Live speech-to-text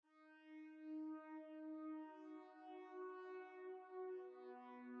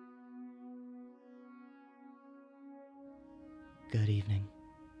Good evening.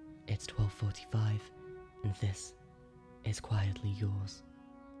 It's 12:45, and this is Quietly Yours.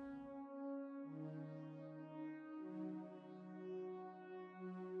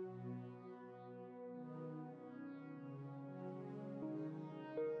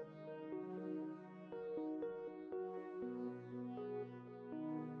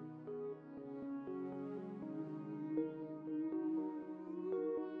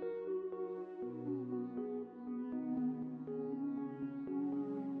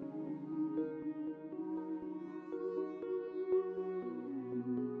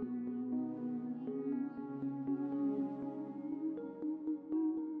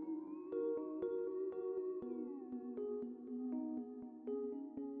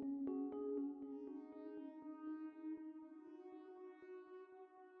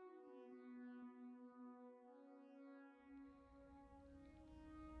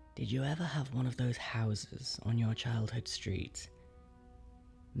 Did you ever have one of those houses on your childhood street?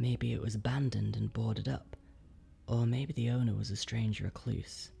 Maybe it was abandoned and boarded up, or maybe the owner was a strange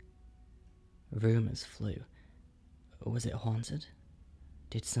recluse. Rumours flew. Was it haunted?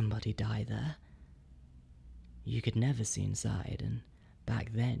 Did somebody die there? You could never see inside, and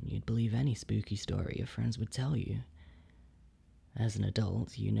back then you'd believe any spooky story your friends would tell you. As an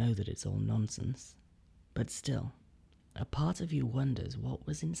adult, you know that it's all nonsense, but still, a part of you wonders what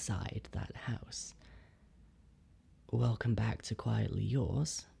was inside that house. Welcome back to Quietly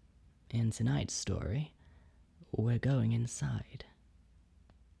Yours. In tonight's story, we're going inside.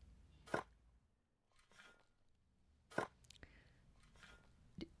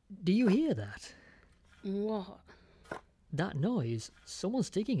 Do you hear that? What? That noise? Someone's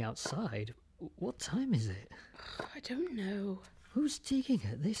digging outside. What time is it? I don't know. Who's digging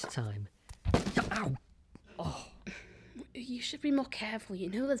at this time? Ow! Oh, You should be more careful. You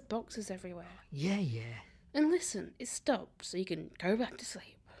know there's boxes everywhere. yeah. And listen, it stopped so you can go back to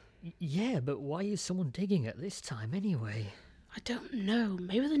sleep. Yeah, but why is someone digging at this time anyway? I don't know.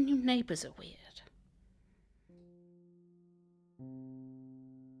 Maybe the new neighbours are weird.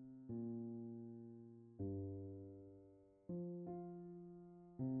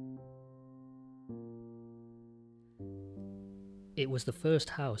 It was the first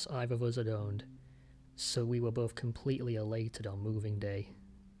house either of us had owned, so we were both completely elated on moving day.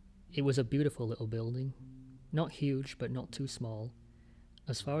 It was a beautiful little building, not huge but not too small.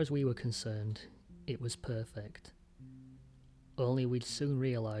 As far as we were concerned, it was perfect. Only we'd soon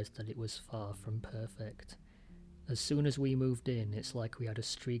realised that it was far from perfect. As soon as we moved in, it's like we had a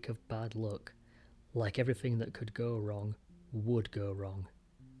streak of bad luck, like everything that could go wrong would go wrong.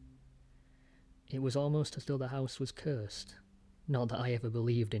 It was almost as though the house was cursed. Not that I ever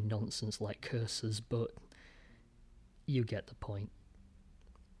believed in nonsense like curses, but you get the point.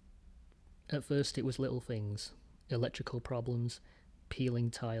 At first it was little things, electrical problems, peeling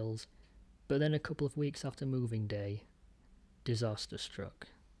tiles, but then a couple of weeks after moving day, disaster struck.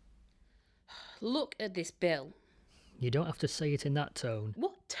 Look at this bill. You don't have to say it in that tone.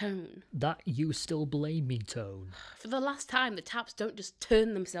 What tone? That you still blame me tone. For the last time, the taps don't just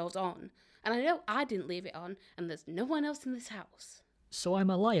turn themselves on. And I know I didn't leave it on, and there's no one else in this house. So I'm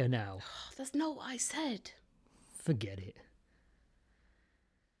a liar now. That's not what I said. Forget it.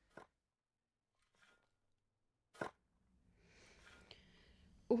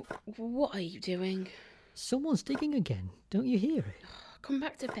 What are you doing? Someone's digging again. Don't you hear it? Come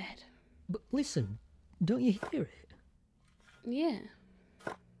back to bed. But listen, don't you hear it? Yeah.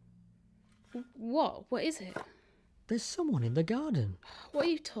 What? What is it? There's someone in the garden. What are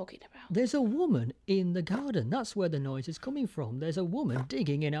you talking about? There's a woman in the garden. That's where the noise is coming from. There's a woman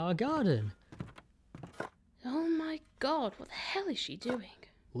digging in our garden. Oh my god, what the hell is she doing?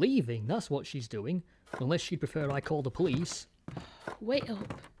 Leaving, that's what she's doing. Unless she'd prefer I call the police. Wait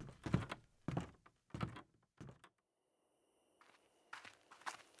up.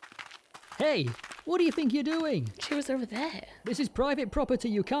 Hey, what do you think you're doing? She was over there. This is private property,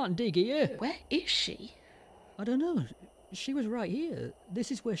 you can't dig here. Where is she? I don't know. She was right here.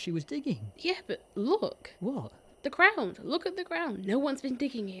 This is where she was digging. Yeah, but look. What? The ground. Look at the ground. No one's been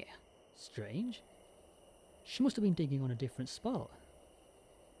digging here. Strange. She must have been digging on a different spot.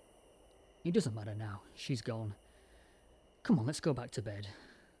 It doesn't matter now. She's gone. Come on, let's go back to bed.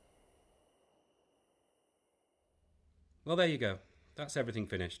 Well, there you go. That's everything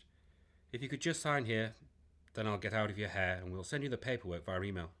finished. If you could just sign here, then I'll get out of your hair and we'll send you the paperwork via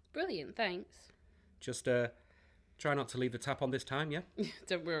email. Brilliant, thanks. Just, try not to leave the tap on this time, yeah?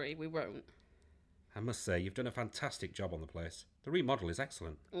 Don't worry, we won't. I must say, you've done a fantastic job on the place. The remodel is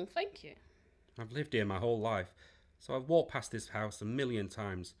excellent. Well, thank you. I've lived here my whole life, so I've walked past this house a million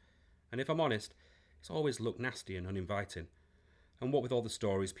times. And if I'm honest, it's always looked nasty and uninviting. And what with all the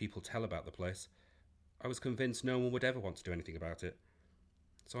stories people tell about the place, I was convinced no one would ever want to do anything about it.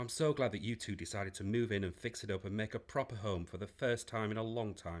 So I'm so glad that you two decided to move in and fix it up and make a proper home for the first time in a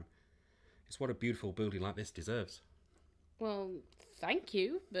long time. It's what a beautiful building like this deserves. Well, thank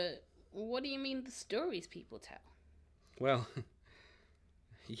you, but what do you mean the stories people tell? Well,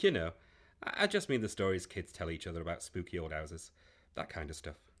 you know, I just mean the stories kids tell each other about spooky old houses. That kind of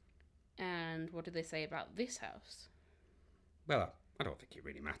stuff. And what do they say about this house? Well, I don't think it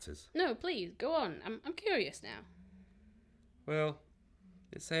really matters. No, please, go on. I'm curious now. Well,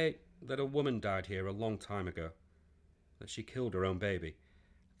 they say that a woman died here a long time ago. That she killed her own baby,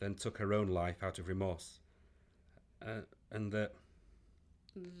 then took her own life out of remorse. And that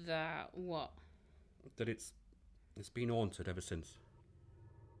That what? it's been haunted ever since.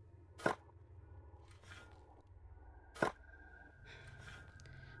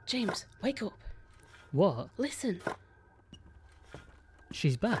 James, wake up. What? Listen,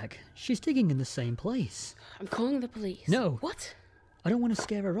 She's back. She's digging in the same place. I'm calling the police. No. What? I don't want to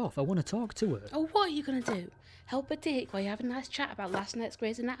scare her off. I want to talk to her. Oh, what are you going to do? Help her dig while you have a nice chat about last night's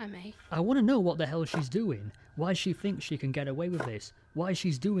Grey's Anatomy? I want to know what the hell she's doing. Why she thinks she can get away with this. Why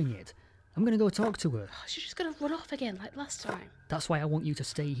she's doing it. I'm going to go talk to her. Oh, she's just going to run off again like last time. That's why I want you to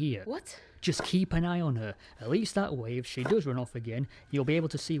stay here. What? Just keep an eye on her. At least that way, if she does run off again, you'll be able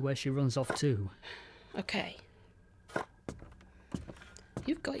to see where she runs off to. Okay.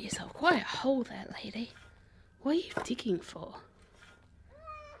 You've got yourself quite a hole there, lady. What are you digging for?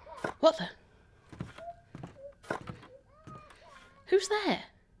 What the? Who's there?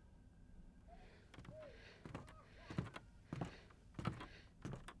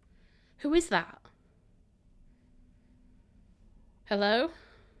 Who is that? Hello?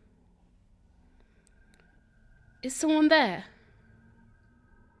 Is someone there?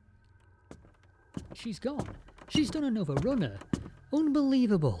 She's gone. She's done another runner.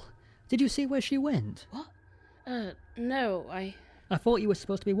 Unbelievable. Did you see where she went? What? No, I thought you were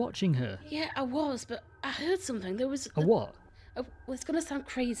supposed to be watching her. Yeah, I was, but I heard something. There was... A what? Well, it's gonna sound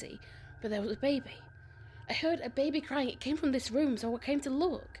crazy, but there was a baby. I heard a baby crying. It came from this room, so I came to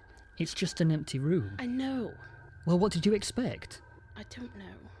look. It's just an empty room. I know. Well, what did you expect? I don't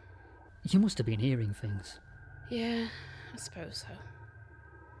know. You must have been hearing things. Yeah, I suppose so.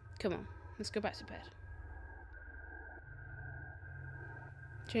 Come on, let's go back to bed.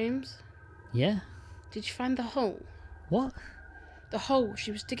 James, Yeah? did you find the hole? What? The hole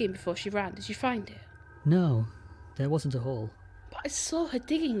she was digging before she ran. Did you find it? No, there wasn't a hole. But I saw her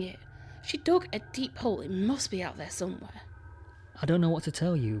digging it. She dug a deep hole. It must be out there somewhere. I don't know what to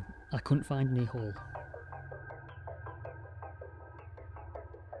tell you. I couldn't find any hole.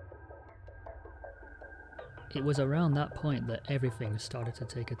 It was around that point that everything started to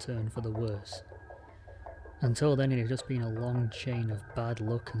take a turn for the worse. Until then, it had just been a long chain of bad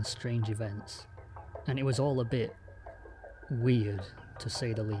luck and strange events. And it was all a bit weird, to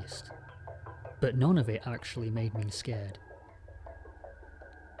say the least. But none of it actually made me scared.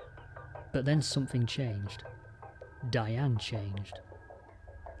 But then something changed. Diane changed.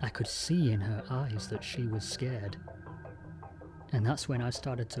 I could see in her eyes that she was scared. And that's when I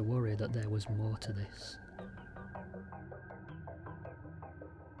started to worry that there was more to this.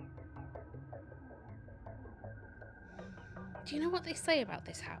 Do you know what they say about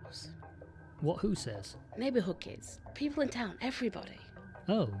this house? What, who says? Neighbourhood kids, people in town, everybody.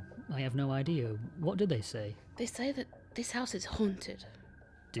 Oh, I have no idea. What do they say? They say that this house is haunted.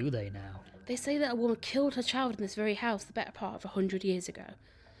 Do they now? They say that a woman killed her child in this very house the better part of 100 years ago.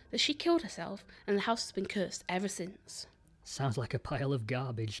 That she killed herself and the house has been cursed ever since. Sounds like a pile of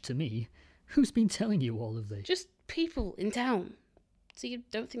garbage to me. Who's been telling you all of this? Just people in town. So you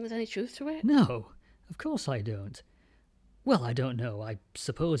don't think there's any truth to it? No, of course I don't. Well, I don't know. I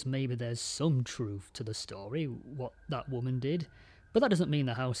suppose maybe there's some truth to the story, what that woman did. But that doesn't mean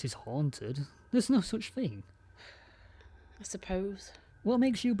the house is haunted. There's no such thing. I suppose. What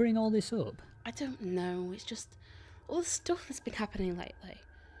makes you bring all this up? I don't know. It's just all the stuff that's been happening lately.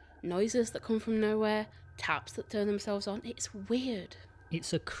 Noises that come from nowhere, taps that turn themselves on. It's weird.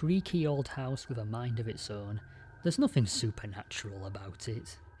 It's a creaky old house with a mind of its own. There's nothing supernatural about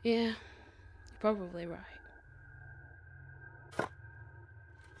it. Yeah, you're probably right.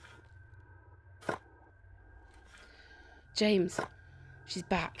 James, she's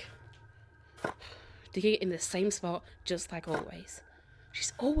back. Digging in the same spot, just like always.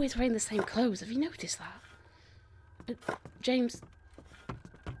 She's always wearing the same clothes. Have you noticed that? James,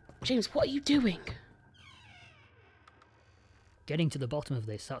 what are you doing? Getting to the bottom of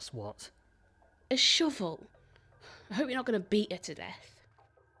this, that's what. A shovel. I hope you're not going to beat her to death.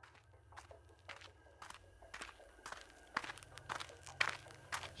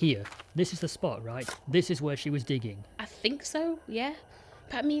 Here, this is the spot, right? This is where she was digging. I think so, yeah.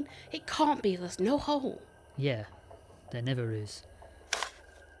 But I mean, it can't be. There's no hole. Yeah, there never is.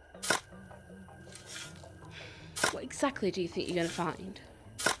 What exactly do you think you're going to find?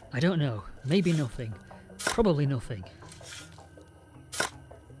 I don't know. Maybe nothing. Probably nothing.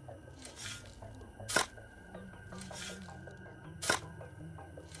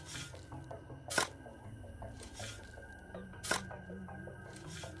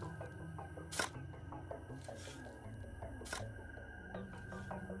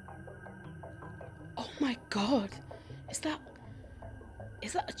 Oh my god. Is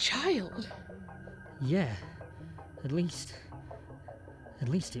that a child? Yeah, at least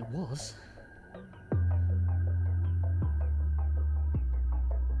it was.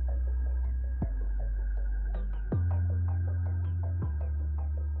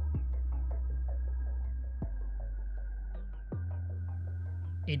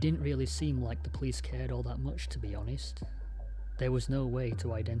 It didn't really seem like the police cared all that much, to be honest. There was no way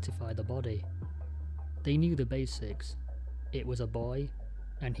to identify the body. They knew the basics. It was a boy,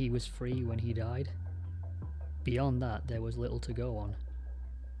 and he was free when he died. Beyond that, there was little to go on.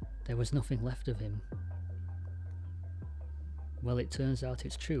 There was nothing left of him. Well, it turns out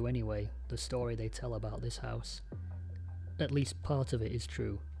it's true anyway, the story they tell about this house. At least part of it is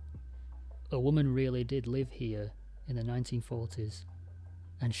true. A woman really did live here in the 1940s,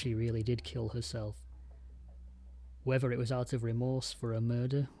 and she really did kill herself. Whether it was out of remorse for a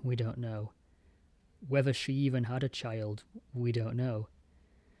murder, we don't know. Whether she even had a child, we don't know.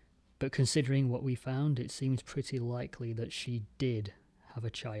 But considering what we found, it seems pretty likely that she did have a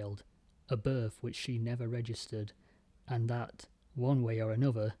child, a birth which she never registered, and that, one way or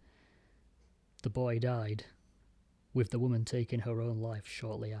another, the boy died, with the woman taking her own life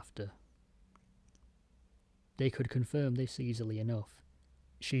shortly after. They could confirm this easily enough.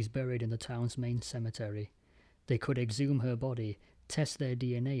 She's buried in the town's main cemetery. They could exhume her body, test their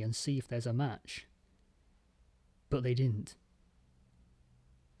DNA and see if there's a match. But they didn't.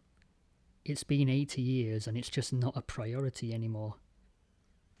 It's been 80 years and it's just not a priority anymore.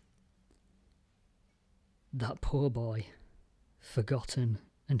 That poor boy, forgotten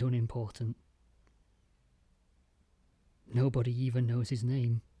and unimportant. Nobody even knows his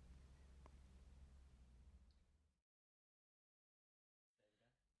name.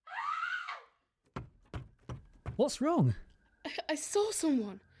 What's wrong? I saw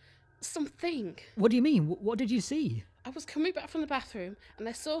someone. Something. What do you mean? What did you see? I was coming back from the bathroom and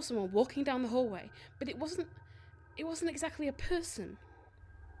I saw someone walking down the hallway, but it wasn't exactly a person.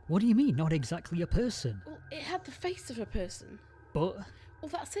 What do you mean, not exactly a person? Well, it had the face of a person. But...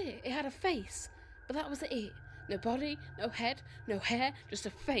 Well, that's it. It had a face. But that was it. No body, no head, no hair, just a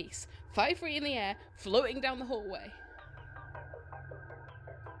face. 5 feet in the air, floating down the hallway.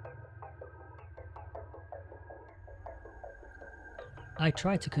 I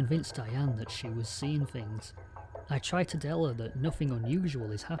tried to convince Diane that she was seeing things. I tried to tell her that nothing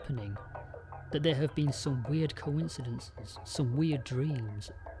unusual is happening, that there have been some weird coincidences, some weird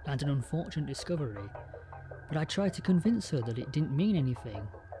dreams, and an unfortunate discovery. But I tried to convince her that it didn't mean anything,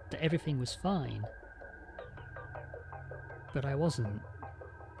 that everything was fine. But I wasn't.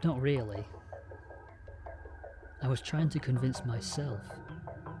 Not really. I was trying to convince myself.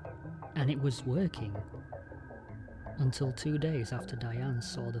 And it was working. Until 2 days after Diane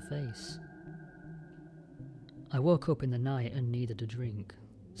saw the face. I woke up in the night and needed a drink,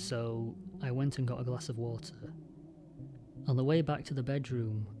 so I went and got a glass of water. On the way back to the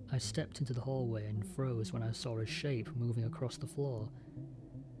bedroom, I stepped into the hallway and froze when I saw a shape moving across the floor.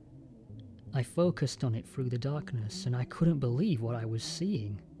 I focused on it through the darkness and I couldn't believe what I was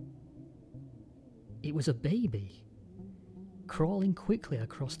seeing. It was a baby, crawling quickly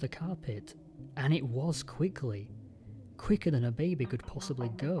across the carpet, and it was quickly. Quicker than a baby could possibly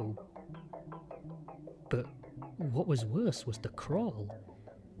go. But what was worse was the crawl.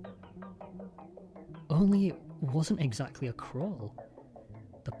 Only it wasn't exactly a crawl.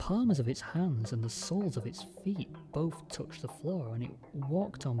 The palms of its hands and the soles of its feet both touched the floor, and it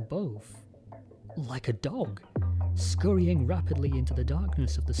walked on both. Like a dog, scurrying rapidly into the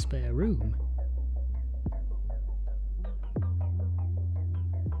darkness of the spare room.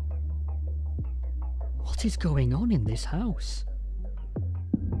 What is going on in this house?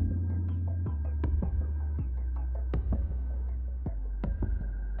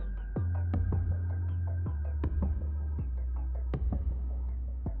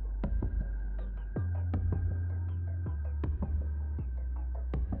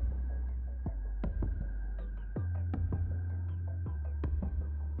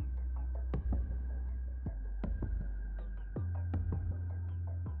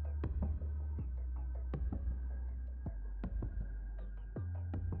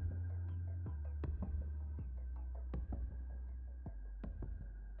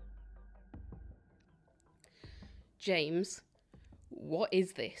 James, what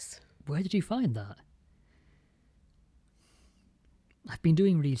is this? Where did you find that? I've been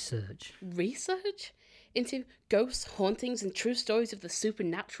doing research. Research? Into ghosts, hauntings, and true stories of the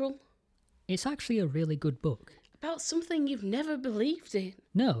supernatural? It's actually a really good book. About something you've never believed in?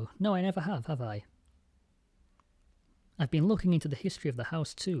 No, I never have I? I've been looking into the history of the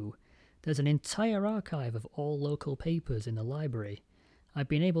house too. There's an entire archive of all local papers in the library. I've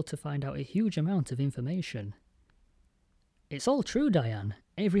been able to find out a huge amount of information. It's all true, Diane.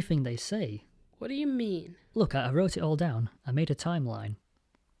 Everything they say. What do you mean? Look, I wrote it all down. I made a timeline.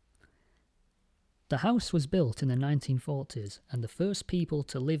 The house was built in the 1940s, and the first people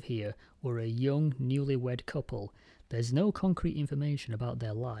to live here were a young, newlywed couple. There's no concrete information about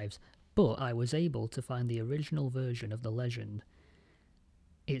their lives, but I was able to find the original version of the legend.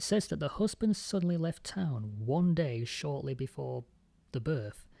 It says that the husband suddenly left town one day shortly before the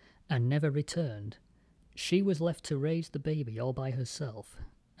birth, and never returned. She was left to raise the baby all by herself,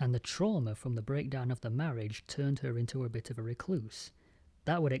 and the trauma from the breakdown of the marriage turned her into a bit of a recluse.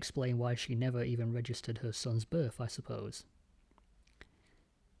 That would explain why she never even registered her son's birth, I suppose.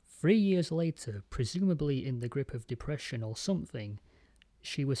 3 years later, presumably in the grip of depression or something,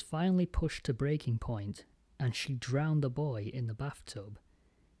 she was finally pushed to breaking point, and she drowned the boy in the bathtub.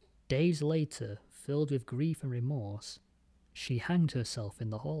 Days later, filled with grief and remorse, she hanged herself in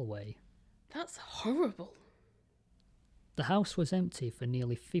the hallway. That's horrible. The house was empty for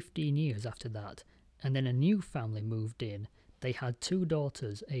nearly 15 years after that, and then a new family moved in. They had 2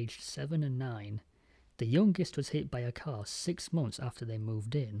 daughters, aged 7 and 9. The youngest was hit by a car 6 months after they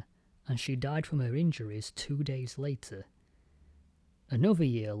moved in, and she died from her injuries 2 days later. Another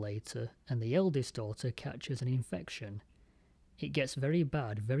year later, and the eldest daughter catches an infection. It gets very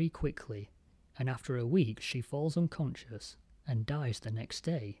bad very quickly, and after a week she falls unconscious and dies the next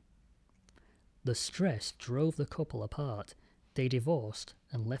day. The stress drove the couple apart. They divorced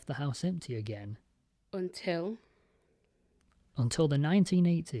and left the house empty again. Until the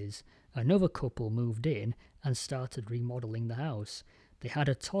 1980s, another couple moved in and started remodeling the house. They had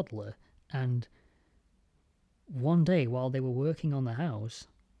a toddler, and one day while they were working on the house,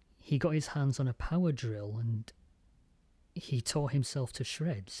 he got his hands on a power drill and he tore himself to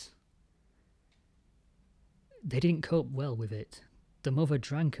shreds. They didn't cope well with it. The mother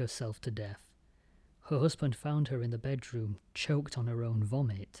drank herself to death. Her husband found her in the bedroom, choked on her own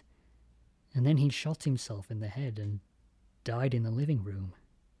vomit, and then he shot himself in the head and died in the living room.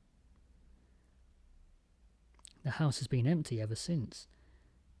 The house has been empty ever since.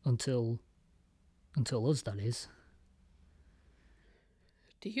 Until us, that is.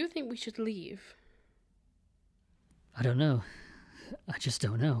 Do you think we should leave? I don't know. I just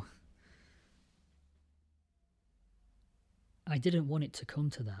don't know. I didn't want it to come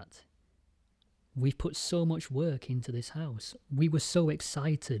to that. We've put so much work into this house. We were so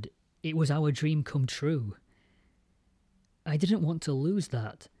excited. It was our dream come true. I didn't want to lose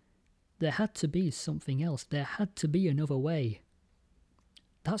that. There had to be something else. There had to be another way.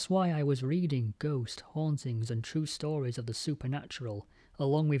 That's why I was reading ghost, hauntings and true stories of the supernatural,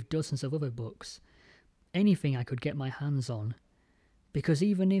 along with dozens of other books. Anything I could get my hands on. Because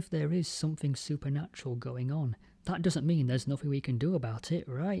even if there is something supernatural going on, that doesn't mean there's nothing we can do about it,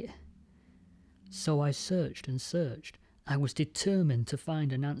 right? So I searched and searched. I was determined to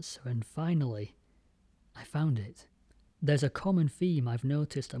find an answer, and finally, I found it. There's a common theme I've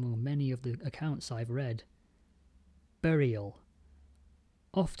noticed among many of the accounts I've read. Burial.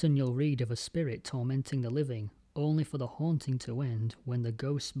 Often you'll read of a spirit tormenting the living, only for the haunting to end when the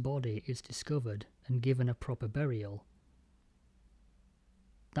ghost's body is discovered and given a proper burial.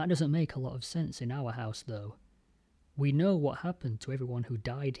 That doesn't make a lot of sense in our house, though. We know what happened to everyone who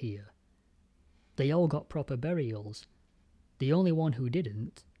died here. They all got proper burials. The only one who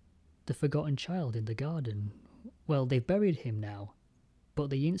didn't, the forgotten child in the garden, well, they've buried him now, but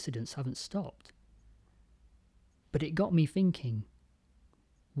the incidents haven't stopped. But it got me thinking,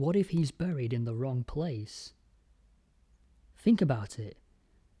 what if he's buried in the wrong place? Think about it.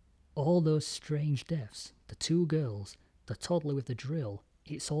 All those strange deaths, the 2 girls, the toddler with the drill,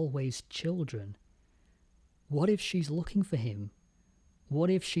 it's always children. What if she's looking for him? What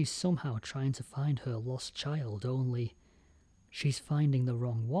if she's somehow trying to find her lost child, only she's finding the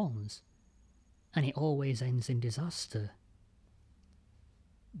wrong ones? And it always ends in disaster.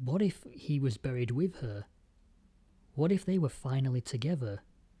 What if he was buried with her? What if they were finally together?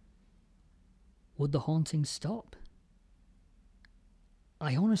 Would the haunting stop?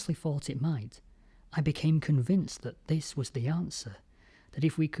 I honestly thought it might. I became convinced that this was the answer, that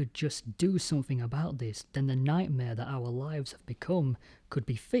if we could just do something about this, then the nightmare that our lives have become could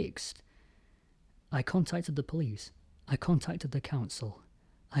be fixed. I contacted the police. I contacted the council.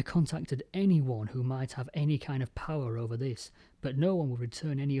 I contacted anyone who might have any kind of power over this, but no one would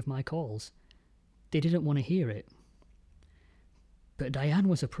return any of my calls. They didn't want to hear it. But Diane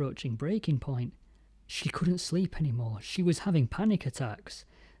was approaching breaking point. She couldn't sleep anymore. She was having panic attacks.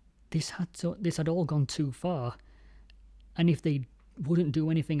 This had all gone too far. And if they wouldn't do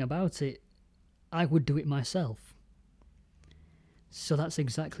anything about it, I would do it myself. So that's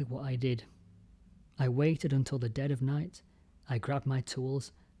exactly what I did. I waited until the dead of night. I grabbed my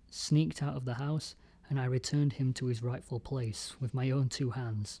tools, sneaked out of the house, and I returned him to his rightful place with my own 2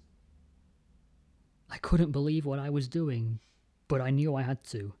 hands. I couldn't believe what I was doing, but I knew I had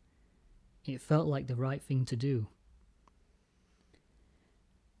to. It felt like the right thing to do.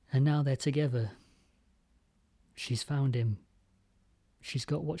 And now they're together. She's found him. She's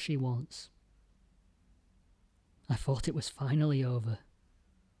got what she wants. I thought it was finally over.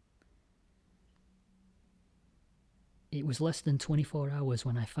 It was less than 24 hours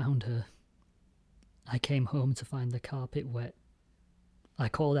when I found her. I came home to find the carpet wet. I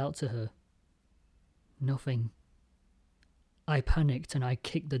called out to her. Nothing. I panicked and I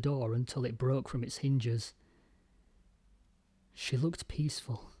kicked the door until it broke from its hinges. She looked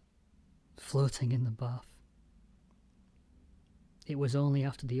peaceful, floating in the bath. It was only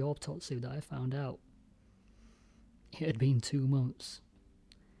after the autopsy that I found out. It had been 2 months.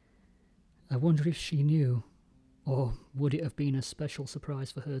 I wonder if she knew, or would it have been a special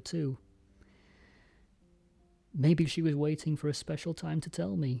surprise for her too? Maybe she was waiting for a special time to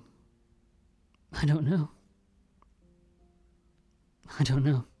tell me. I don't know.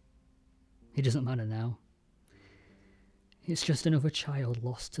 It doesn't matter now. It's just another child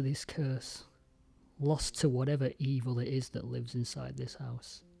lost to this curse, lost to whatever evil it is that lives inside this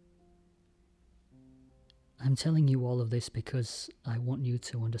house. I'm telling you all of this because I want you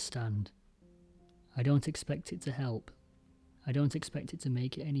to understand. I don't expect it to help. I don't expect it to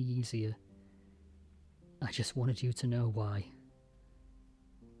make it any easier. I just wanted you to know why.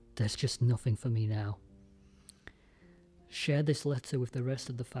 There's just nothing for me now. Share this letter with the rest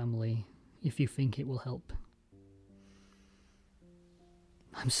of the family if you think it will help.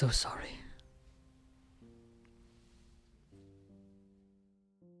 I'm so sorry.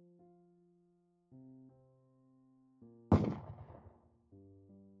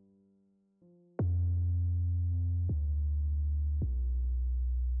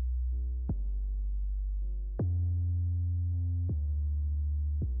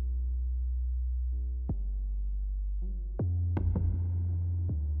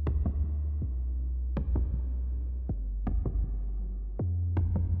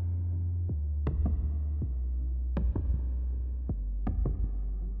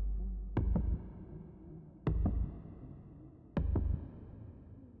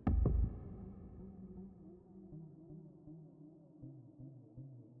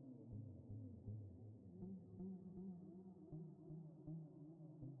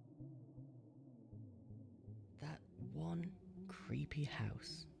 That one creepy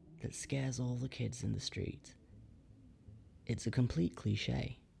house that scares all the kids in the street. It's a complete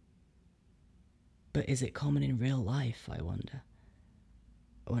cliché. But is it common in real life, I wonder?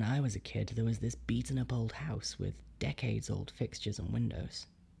 When I was a kid, there was this beaten-up old house with decades-old fixtures and windows.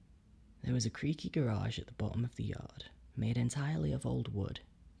 There was a creaky garage at the bottom of the yard, made entirely of old wood,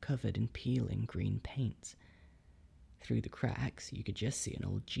 covered in peeling green paint. Through the cracks, you could just see an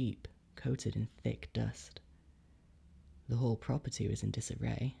old Jeep, coated in thick dust. The whole property was in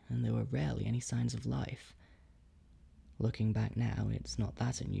disarray, and there were rarely any signs of life. Looking back now, it's not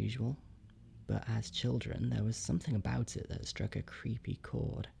that unusual, but as children, there was something about it that struck a creepy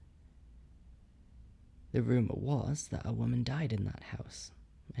chord. The rumour was that a woman died in that house,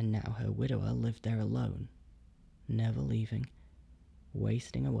 and now her widower lived there alone, never leaving,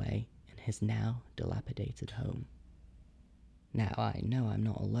 wasting away in his now dilapidated home. Now I know I'm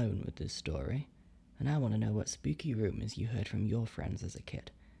not alone with this story, and I want to know what spooky rumours you heard from your friends as a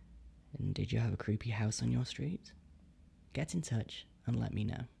kid. And did you have a creepy house on your street? Get in touch and let me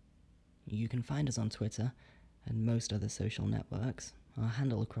know. You can find us on Twitter and most other social networks. Our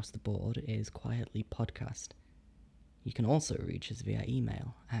handle across the board is Quietly Podcast. You can also reach us via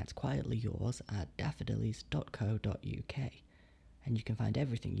email at quietlyyours@daffodillies.co.uk, and you can find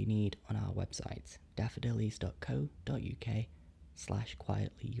everything you need on our website,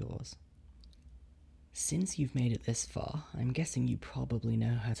 daffodillies.co.uk/quietlyyours. Since you've made it this far, I'm guessing you probably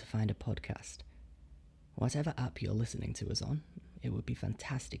know how to find a podcast. Whatever app you're listening to us on, it would be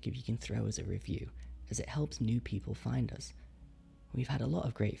fantastic if you can throw us a review, as it helps new people find us. We've had a lot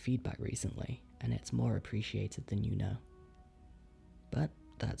of great feedback recently, and it's more appreciated than you know. But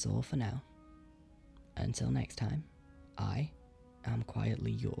that's all for now. Until next time, I am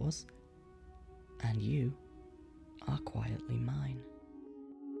quietly yours, and you are quietly mine.